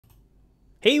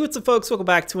Hey, what's up folks? Welcome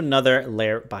back to another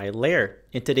Layer by Layer.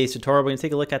 In today's tutorial, we're going to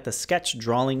take a look at the Sketch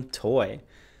Drawing Toy.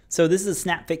 So this is a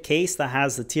snap fit case that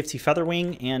has the TFT feather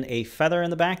wing and a feather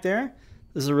in the back there.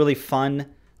 This is a really fun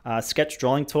sketch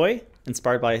drawing toy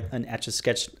inspired by an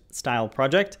Etch-a-Sketch style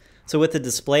project. So with the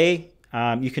display,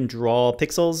 you can draw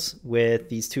pixels with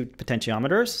these two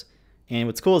potentiometers. And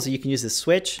what's cool is that you can use this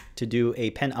switch to do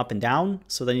a pen up and down.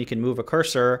 So then you can move a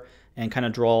cursor and kind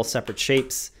of draw separate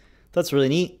shapes. That's really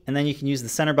neat. And then you can use the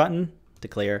center button to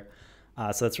clear.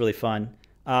 So that's really fun.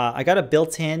 I got a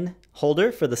built-in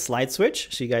holder for the slide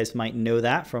switch. So you guys might know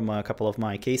that from a couple of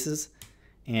my cases.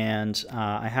 And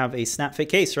I have a snap fit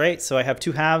case, right? So I have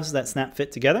two halves that snap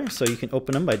fit together. So you can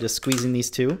open them by just squeezing these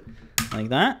two like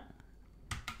that.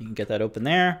 You can get that open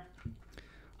there.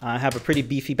 I have a pretty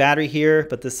beefy battery here,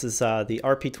 but this is the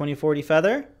RP2040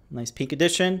 feather, nice pink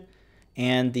edition.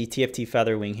 And the TFT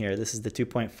feather wing here. This is the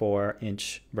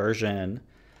 2.4-inch version.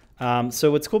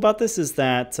 So what's cool about this is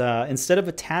that instead of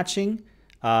attaching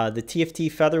the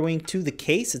TFT feather wing to the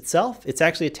case itself, it's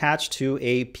actually attached to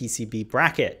a PCB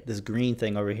bracket, this green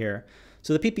thing over here.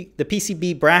 So the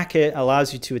PCB bracket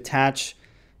allows you to attach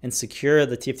and secure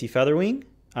the TFT feather wing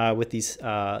with these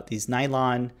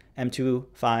nylon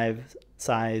M25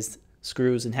 sized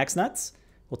screws and hex nuts.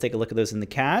 We'll take a look at those in the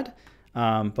CAD.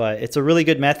 But it's a really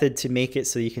good method to make it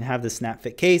so you can have the snap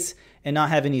fit case and not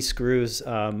have any screws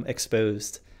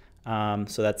exposed.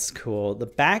 So that's cool. The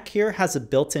back here has a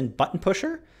built-in button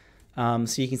pusher.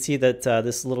 So you can see that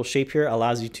this little shape here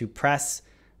allows you to press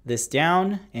this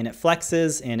down and it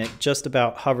flexes and it just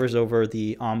about hovers over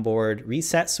the onboard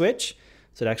reset switch.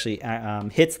 So it actually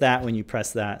hits that when you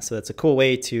press that. So that's a cool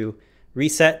way to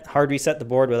hard reset the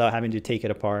board without having to take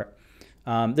it apart.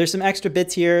 There's some extra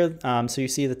bits here. So you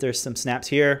see that there's some snaps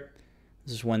here.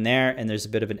 There's one there, and there's a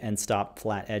bit of an end stop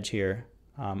flat edge here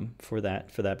for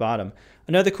that bottom.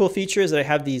 Another cool feature is that I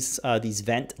have these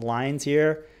vent lines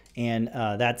here, and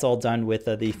that's all done with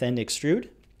the thin extrude.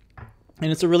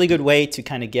 And it's a really good way to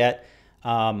kind of get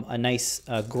a nice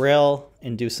grill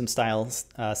and do some style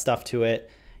stuff to it.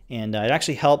 And it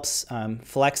actually helps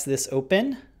flex this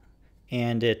open.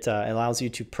 And it allows you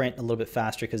to print a little bit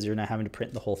faster because you're not having to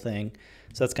print the whole thing.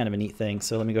 So that's kind of a neat thing.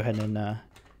 So let me go ahead and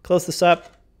close this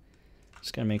up.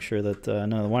 Just gotta make sure that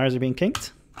none of the wires are being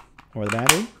kinked or the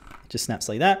battery. It just snaps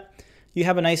like that. You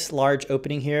have a nice large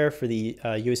opening here for the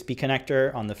USB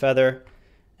connector on the feather.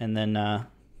 And then let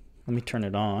me turn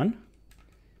it on.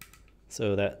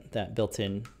 So that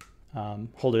built-in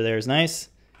holder there is nice.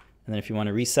 And then if you want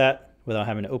to reset without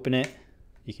having to open it,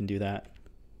 you can do that.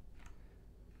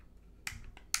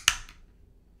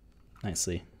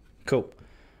 Nicely. Cool.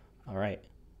 All right.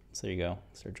 So there you go.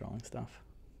 Start drawing stuff.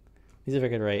 These if I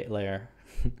could write layer.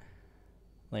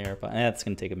 Layer, but that's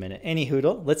going to take a minute. Any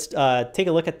hoodle. Let's take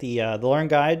a look at the Learn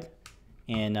Guide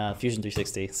in Fusion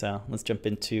 360. So let's jump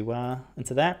into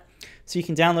that. So you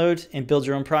can download and build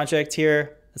your own project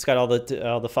here. It's got all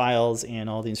the files and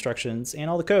all the instructions and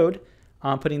all the code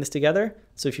on putting this together.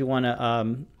 So if you want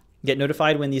to get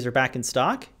notified when these are back in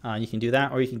stock, you can do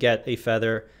that, or you can get a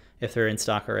feather if they're in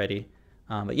stock already.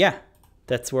 But yeah,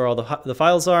 that's where all the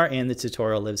files are, and the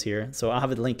tutorial lives here. So I'll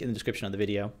have a link in the description of the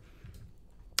video.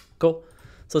 Cool.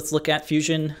 So let's look at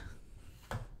Fusion.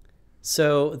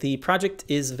 So the project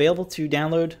is available to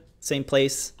download, same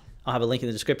place. I'll have a link in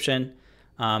the description.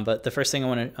 But the first thing I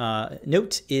want to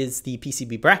note is the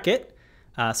PCB bracket.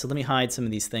 So let me hide some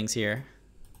of these things here.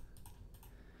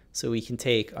 So we can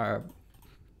take our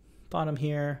bottom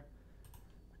here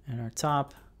and our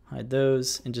top, hide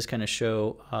those, and just kind of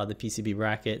show the PCB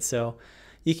bracket. So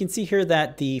you can see here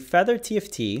that the Feather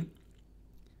TFT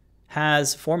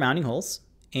has 4 mounting holes,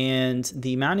 and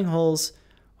the mounting holes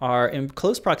are in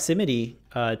close proximity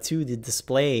to the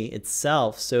display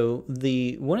itself. So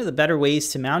one of the better ways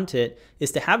to mount it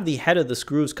is to have the head of the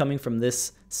screws coming from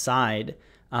this side,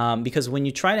 because when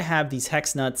you try to have these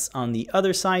hex nuts on the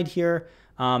other side here,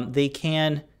 they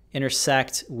can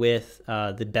intersect with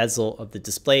the bezel of the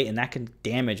display, and that can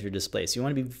damage your display. So you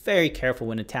want to be very careful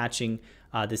when attaching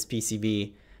this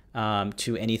PCB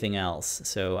to anything else.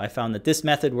 So I found that this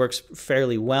method works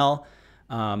fairly well,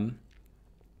 and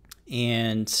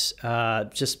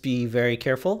just be very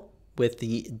careful with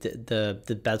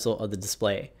the bezel of the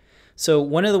display. So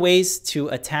one of the ways to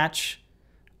attach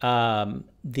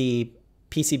the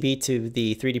PCB to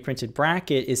the 3D printed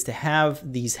bracket is to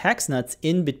have these hex nuts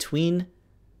in between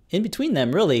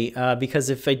them, really, because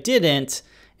if I didn't,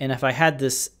 and if I had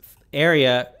this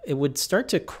area, it would start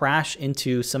to crash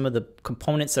into some of the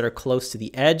components that are close to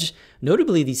the edge,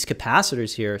 notably these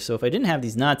capacitors here. So if I didn't have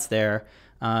these nuts there,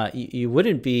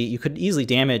 you could easily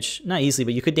damage, not easily,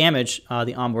 but you could damage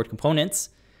the onboard components.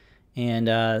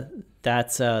 and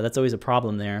that's always a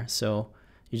problem there. So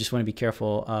you just want to be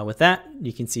careful with that.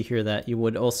 You can see here that you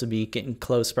would also be getting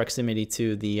close proximity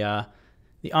to the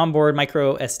onboard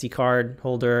micro SD card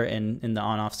holder and the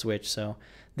on-off switch. So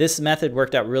this method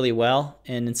worked out really well.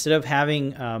 And instead of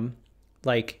having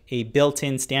like a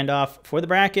built-in standoff for the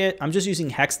bracket, I'm just using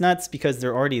hex nuts because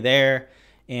they're already there,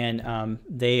 and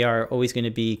they are always going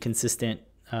to be consistent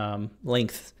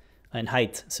length and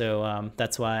height. So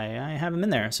that's why I have them in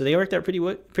there. So they worked out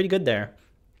pretty good there.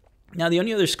 Now the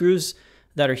only other screws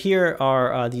that are here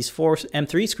are these 4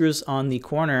 M3 screws on the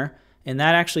corner, and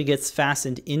that actually gets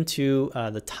fastened into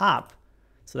the top.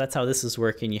 So that's how this is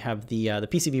working. You have the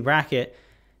PCB bracket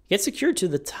get secured to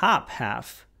the top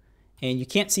half, and you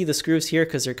can't see the screws here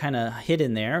because they're kind of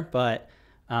hidden there. But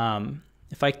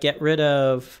if I get rid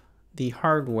of the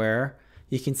hardware,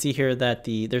 you can see here that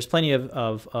there's plenty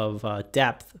of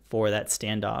depth for that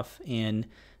standoff, and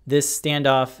this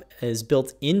standoff is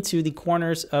built into the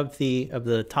corners of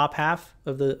the top half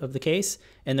of the case,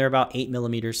 and they're about 8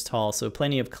 millimeters tall, so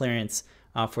plenty of clearance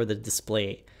for the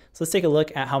display. So let's take a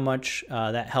look at how much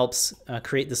that helps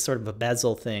create this sort of a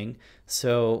bezel thing.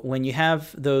 So when you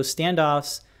have those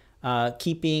standoffs,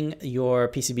 keeping your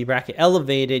PCB bracket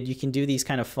elevated, you can do these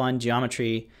kind of fun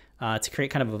geometry to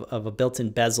create kind of a built-in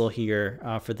bezel here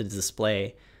for the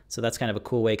display. So that's kind of a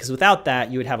cool way, because without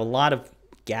that, you would have a lot of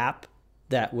gap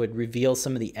that would reveal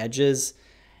some of the edges.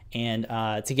 And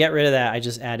to get rid of that, I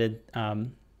just added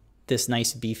this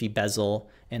nice beefy bezel,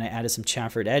 and I added some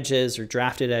chamfered edges or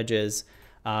drafted edges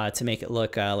to make it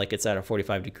look like it's at a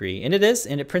 45 degree. And it is,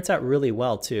 and it prints out really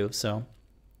well too. So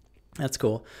that's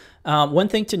cool. One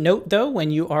thing to note though,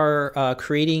 when you are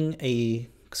creating a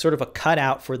sort of a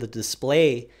cutout for the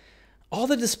display, all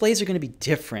the displays are going to be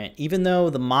different. Even though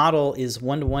the model is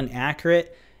one-to-one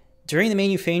accurate, during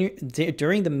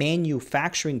the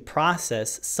manufacturing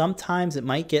process, sometimes it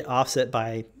might get offset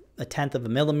by 1/10 of a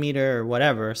millimeter or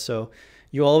whatever. So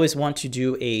you always want to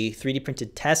do a 3D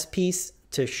printed test piece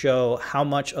to show how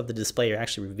much of the display you're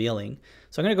actually revealing.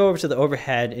 So I'm going to go over to the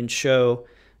overhead and show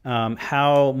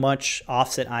how much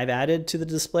offset I've added to the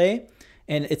display.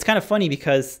 And it's kind of funny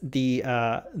because the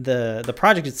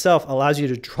project itself allows you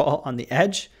to draw on the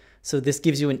edge. So this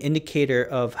gives you an indicator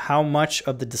of how much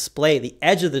of the display, the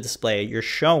edge of the display, you're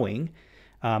showing.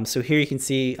 So here you can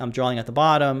see I'm drawing at the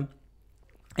bottom.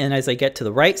 And as I get to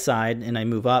the right side and I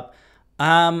move up,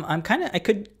 I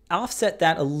could offset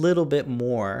that a little bit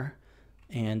more.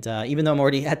 And even though I'm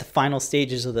already at the final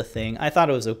stages of the thing, I thought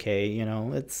it was okay. You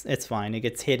know, it's fine. It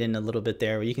gets hidden a little bit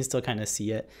there, but you can still kind of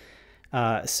see it.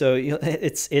 So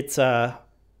it's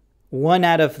 1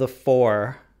 out of the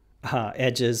 4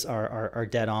 edges are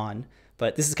dead on.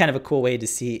 But this is kind of a cool way to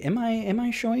see, am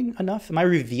I showing enough? Am I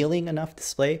revealing enough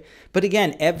display? But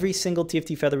again, every single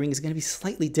TFT feather ring is going to be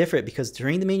slightly different because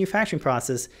during the manufacturing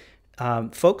process,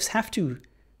 folks have to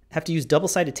use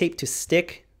double-sided tape to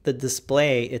stick the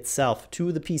display itself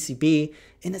to the PCB,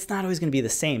 and it's not always going to be the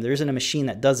same. There isn't a machine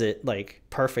that does it like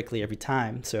perfectly every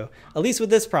time. So at least with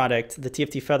this product, the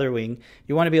TFT Featherwing,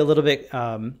 you want to be a little bit,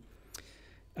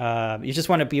 you just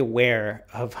want to be aware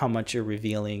of how much you're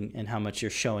revealing and how much you're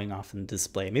showing off in the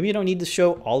display. Maybe you don't need to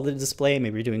show all the display.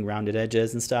 Maybe you're doing rounded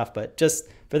edges and stuff, but just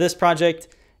for this project,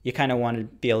 you kind of want to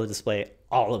be able to display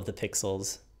all of the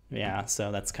pixels. Yeah,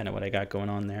 so that's kind of what I got going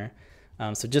on there.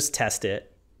 So just test it.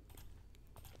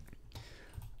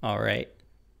 All right.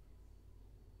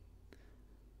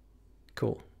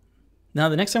 Cool. Now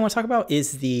the next thing I want to talk about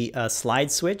is the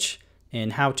slide switch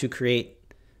and how to create,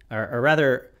 or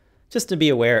rather, just to be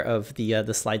aware of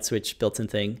the slide switch built-in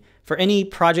thing. For any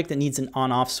project that needs an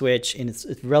on-off switch and it's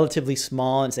relatively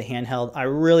small and it's a handheld, I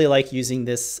really like using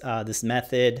this this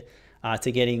method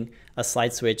to getting a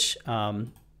slide switch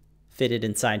fitted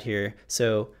inside here.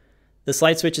 So the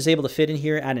slide switch is able to fit in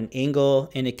here at an angle,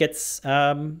 and it gets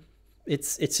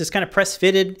it's just kind of press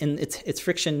fitted, and it's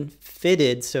friction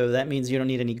fitted. So that means you don't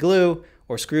need any glue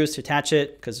or screws to attach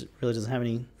it because it really doesn't have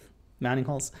any mounting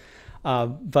holes.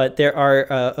 But there are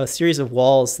a series of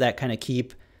walls that kind of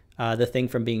keep the thing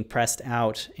from being pressed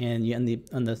out. And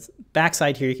on the back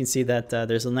side here, you can see that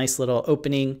there's a nice little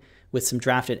opening with some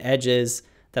drafted edges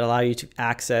that allow you to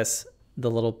access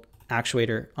the little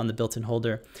actuator on the built-in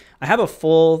holder. I have a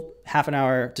full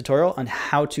half-an-hour tutorial on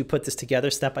how to put this together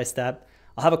step by step.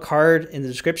 I'll have a card in the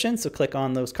description, so click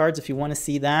on those cards if you want to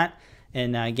see that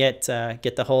and get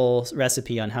the whole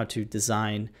recipe on how to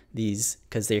design these,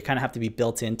 because they kind of have to be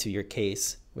built into your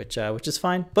case, which is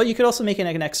fine. But you could also make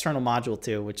an external module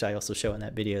too, which I also show in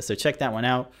that video. So check that one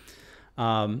out.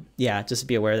 Yeah, just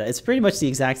be aware that it's pretty much the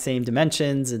exact same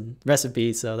dimensions and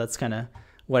recipe. So that's kind of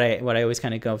what I always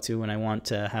kind of go to when I want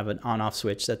to have an on-off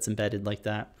switch that's embedded like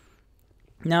that.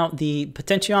 Now the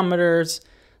potentiometers,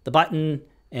 the button,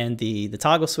 and the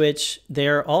toggle switch,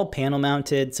 they're all panel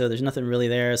mounted, so there's nothing really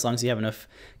there. As long as you have enough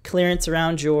clearance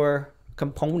around your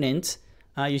component,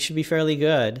 you should be fairly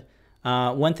good.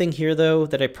 One thing here though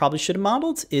that I probably should have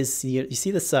modeled is you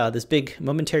see this this big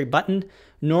momentary button.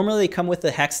 Normally they come with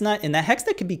a hex nut, and that hex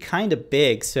nut can be kind of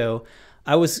big. So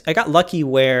I got lucky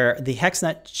where the hex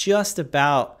nut just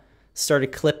about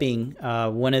started clipping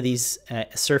one of these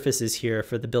surfaces here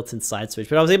for the built-in slide switch,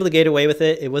 but I was able to get away with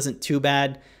it. It wasn't too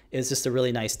bad. It was just a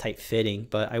really nice tight fitting,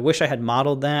 but I wish I had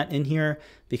modeled that in here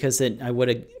because I would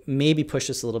have maybe pushed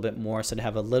this a little bit more so to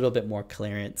have a little bit more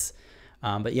clearance.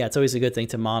 But yeah, it's always a good thing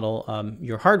to model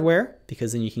your hardware,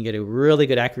 because then you can get a really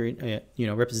good accurate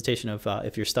representation of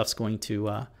if your stuff's going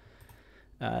to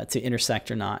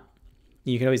intersect or not.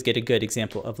 You can always get a good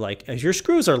example of like, if your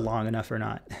screws are long enough or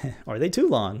not. Are they too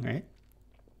long, right?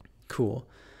 Cool.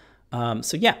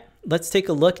 So yeah, let's take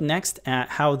a look next at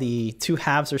how the two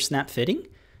halves are snap fitting.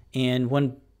 And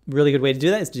one really good way to do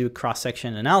that is to do a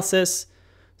cross-section analysis.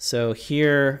 So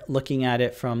here, looking at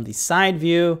it from the side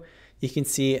view, you can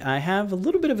see I have a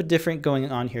little bit of a different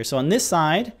going on here. So on this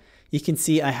side, you can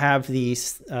see I have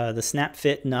these the snap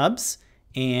fit nubs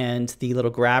and the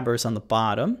little grabbers on the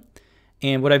bottom.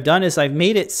 And what I've done is I've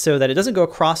made it so that it doesn't go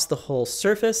across the whole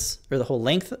surface or the whole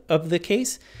length of the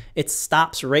case. It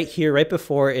stops right here, right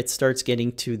before it starts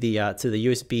getting to the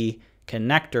USB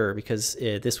connector, because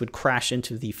this would crash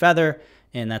into the feather,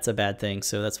 and that's a bad thing.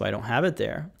 So that's why I don't have it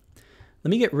there. Let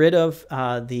me get rid of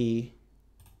the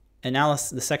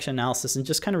section analysis and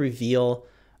just kind of reveal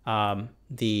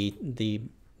the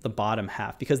bottom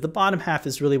half, because the bottom half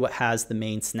is really what has the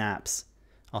main snaps.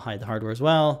 I'll hide the hardware as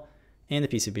well, and the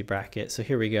PCB bracket. So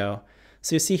here we go.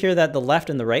 So you see here that the left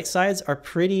and the right sides are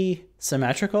pretty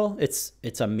symmetrical. It's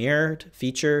a mirrored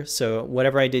feature. So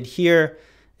whatever I did here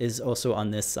is also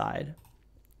on this side.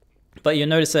 But you'll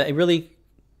notice that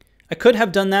I could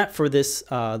have done that for this,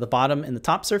 the bottom and the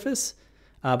top surface,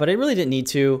 but I really didn't need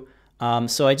to.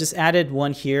 So I just added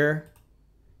one here,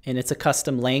 and it's a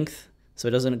custom length, so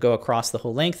it doesn't go across the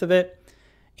whole length of it.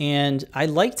 And I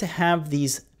like to have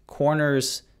these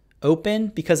corners open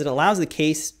because it allows the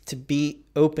case to be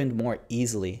opened more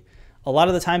easily. A lot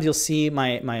of the times you'll see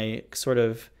my sort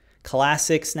of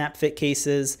classic snap fit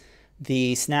cases,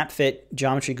 the snap fit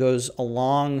geometry goes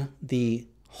along the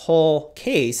whole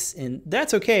case, and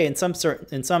that's okay in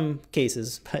some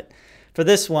cases, but for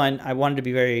this one I wanted to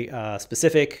be very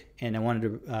specific, and I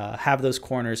wanted to have those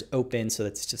corners open so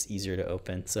that's just easier to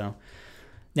open. So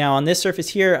now on this surface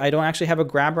here, I don't actually have a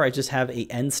grabber, I just have a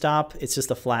end stop. It's just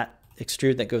a flat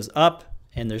extrude that goes up,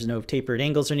 and there's no tapered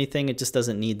angles or anything. It just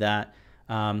doesn't need that.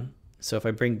 So if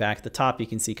I bring back the top, you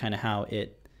can see kind of how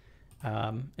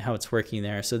it's working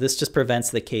there. So this just prevents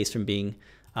the case from being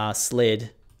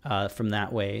slid from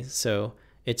that way. So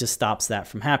it just stops that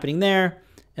from happening there.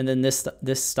 And then this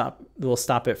stop will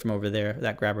stop it from over there,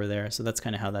 that grabber there. So that's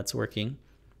kind of how that's working.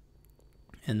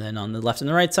 And then on the left and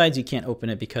the right sides, you can't open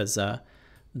it because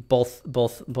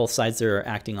both sides are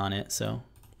acting on it. So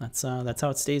that's how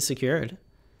it stays secured.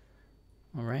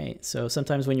 All right, so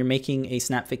sometimes when you're making a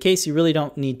snap fit case, you really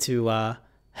don't need to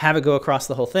have it go across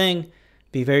the whole thing.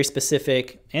 Be very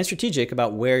specific and strategic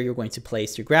about where you're going to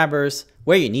place your grabbers,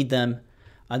 where you need them.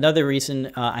 Another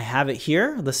reason I have it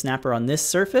here, the snapper on this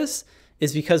surface,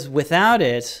 is because without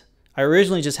it, I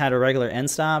originally just had a regular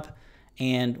end stop,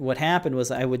 and what happened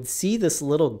was I would see this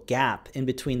little gap in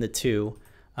between the two.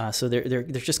 So there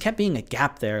just kept being a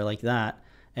gap there like that.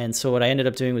 And so what I ended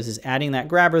up doing was just adding that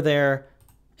grabber there,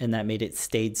 and that made it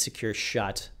stayed secure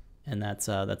shut. And that's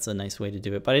a nice way to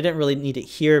do it. But I didn't really need it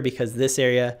here because this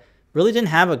area really didn't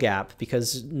have a gap,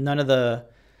 because none of the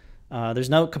there's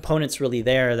no components really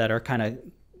there that are kind of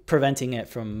preventing it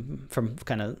from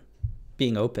kind of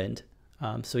being opened.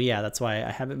 So yeah, that's why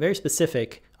I have it very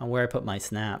specific on where I put my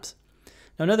snaps.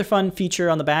 Now another fun feature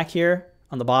on the back here,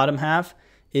 on the bottom half,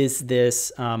 is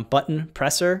this button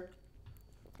presser.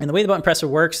 And the way the button presser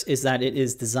works is that it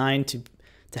is designed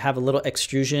to have a little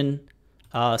extrusion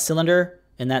cylinder,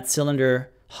 and that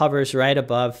cylinder hovers right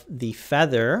above the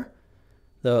feather,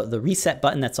 the reset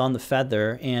button that's on the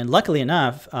feather. And luckily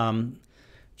enough,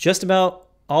 just about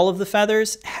all of the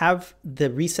feathers have the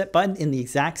reset button in the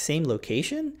exact same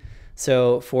location.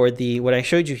 So for what I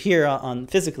showed you here on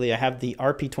physically, I have the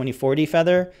RP2040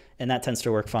 feather, and that tends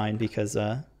to work fine because,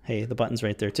 hey, the button's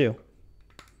right there too.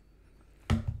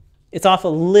 It's off a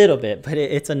little bit, but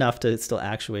it's enough to still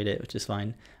actuate it, which is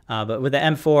fine. But with the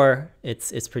M4,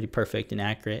 it's pretty perfect and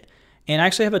accurate. And I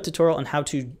actually have a tutorial on how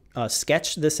to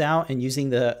sketch this out, and using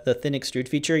the thin extrude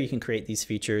feature, you can create these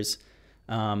features.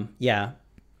 Yeah.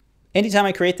 Anytime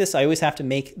I create this, I always have to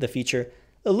make the feature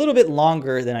a little bit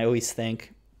longer than I always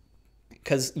think,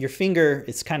 because your finger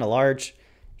is kind of large,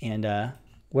 and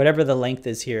whatever the length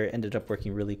is here ended up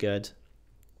working really good.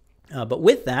 But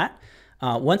with that,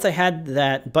 once I had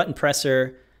that button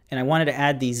presser and I wanted to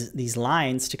add these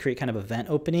lines to create kind of a vent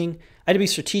opening, I had to be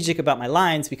strategic about my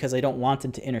lines because I don't want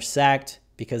them to intersect,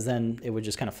 because then it would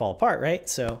just kind of fall apart, right?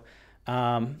 So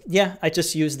yeah, I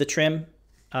just use the trim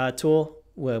tool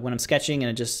when I'm sketching, and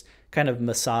I just kind of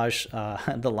massage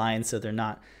the lines so they're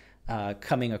not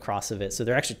coming across of it. So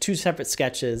they're actually two separate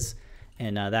sketches,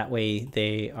 and that way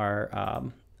they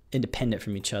are independent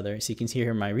from each other. So you can see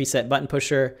here my reset button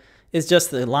pusher is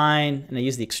just the line, and I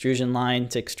use the extrusion line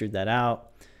to extrude that out.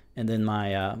 And then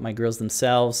my grills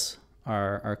themselves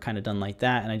are kind of done like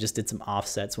that, and I just did some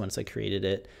offsets once I created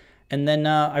it. And then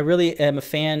I really am a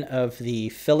fan of the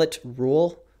fillet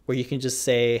rule, where you can just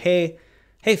say, hey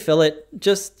fillet,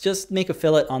 just make a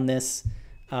fillet on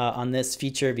this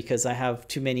feature, because I have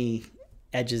too many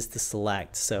edges to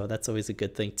select. So that's always a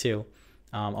good thing too.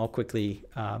 I'll quickly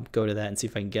go to that and see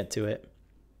if I can get to it.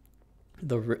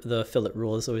 The fillet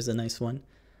rule is always a nice one.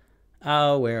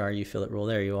 Oh, where are you, fillet rule?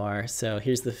 There you are. So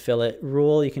here's the fillet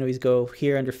rule. You can always go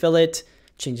here under fillet,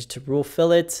 change it to rule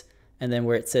fillet, and then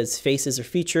where it says faces or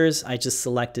features, I just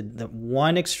selected the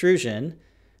one extrusion,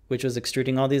 which was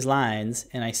extruding all these lines,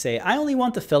 and I say I only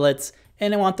want the fillets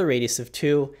and I want the radius of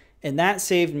 2, and that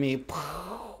saved me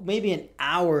maybe an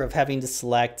hour of having to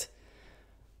select.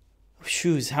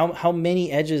 Shoes, how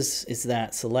many edges is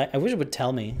that select? I wish it would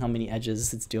tell me how many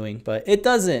edges it's doing, but it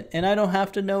doesn't, and I don't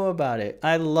have to know about it.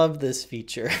 I love this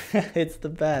feature. It's the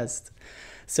best.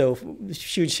 So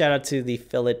huge shout out to the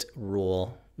fillet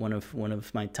rule, one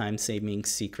of my time-saving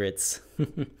secrets.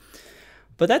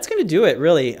 But that's going to do it,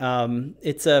 really.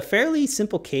 It's a fairly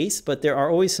simple case, but there are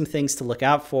always some things to look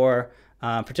out for,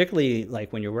 particularly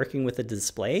like when you're working with a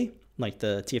display, like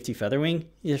the TFT Featherwing.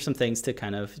 There's some things to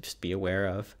kind of just be aware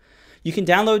of. You can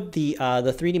download the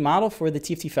 3D model for the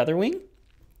TFT Featherwing.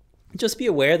 Just be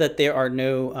aware that there are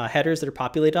no headers that are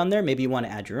populated on there. Maybe you want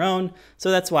to add your own.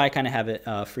 So that's why I kind of have it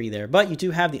free there. But you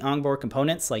do have the onboard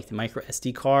components like the micro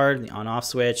SD card, the on-off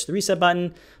switch, the reset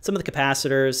button, some of the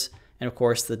capacitors, and of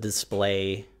course the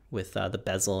display with the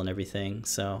bezel and everything.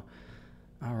 So,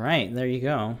 all right, there you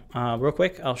go. Real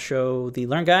quick, I'll show the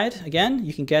Learn Guide again.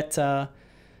 You can get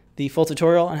the full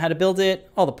tutorial on how to build it,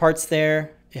 all the parts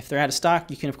there. If they're out of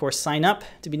stock, you can, of course, sign up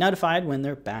to be notified when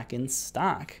they're back in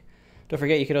stock. Don't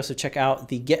forget, you could also check out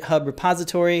the GitHub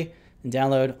repository and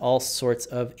download all sorts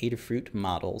of Adafruit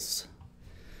models.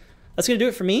 That's going to do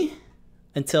it for me.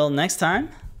 Until next time,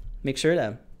 make sure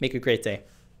to make a great day.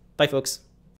 Bye, folks.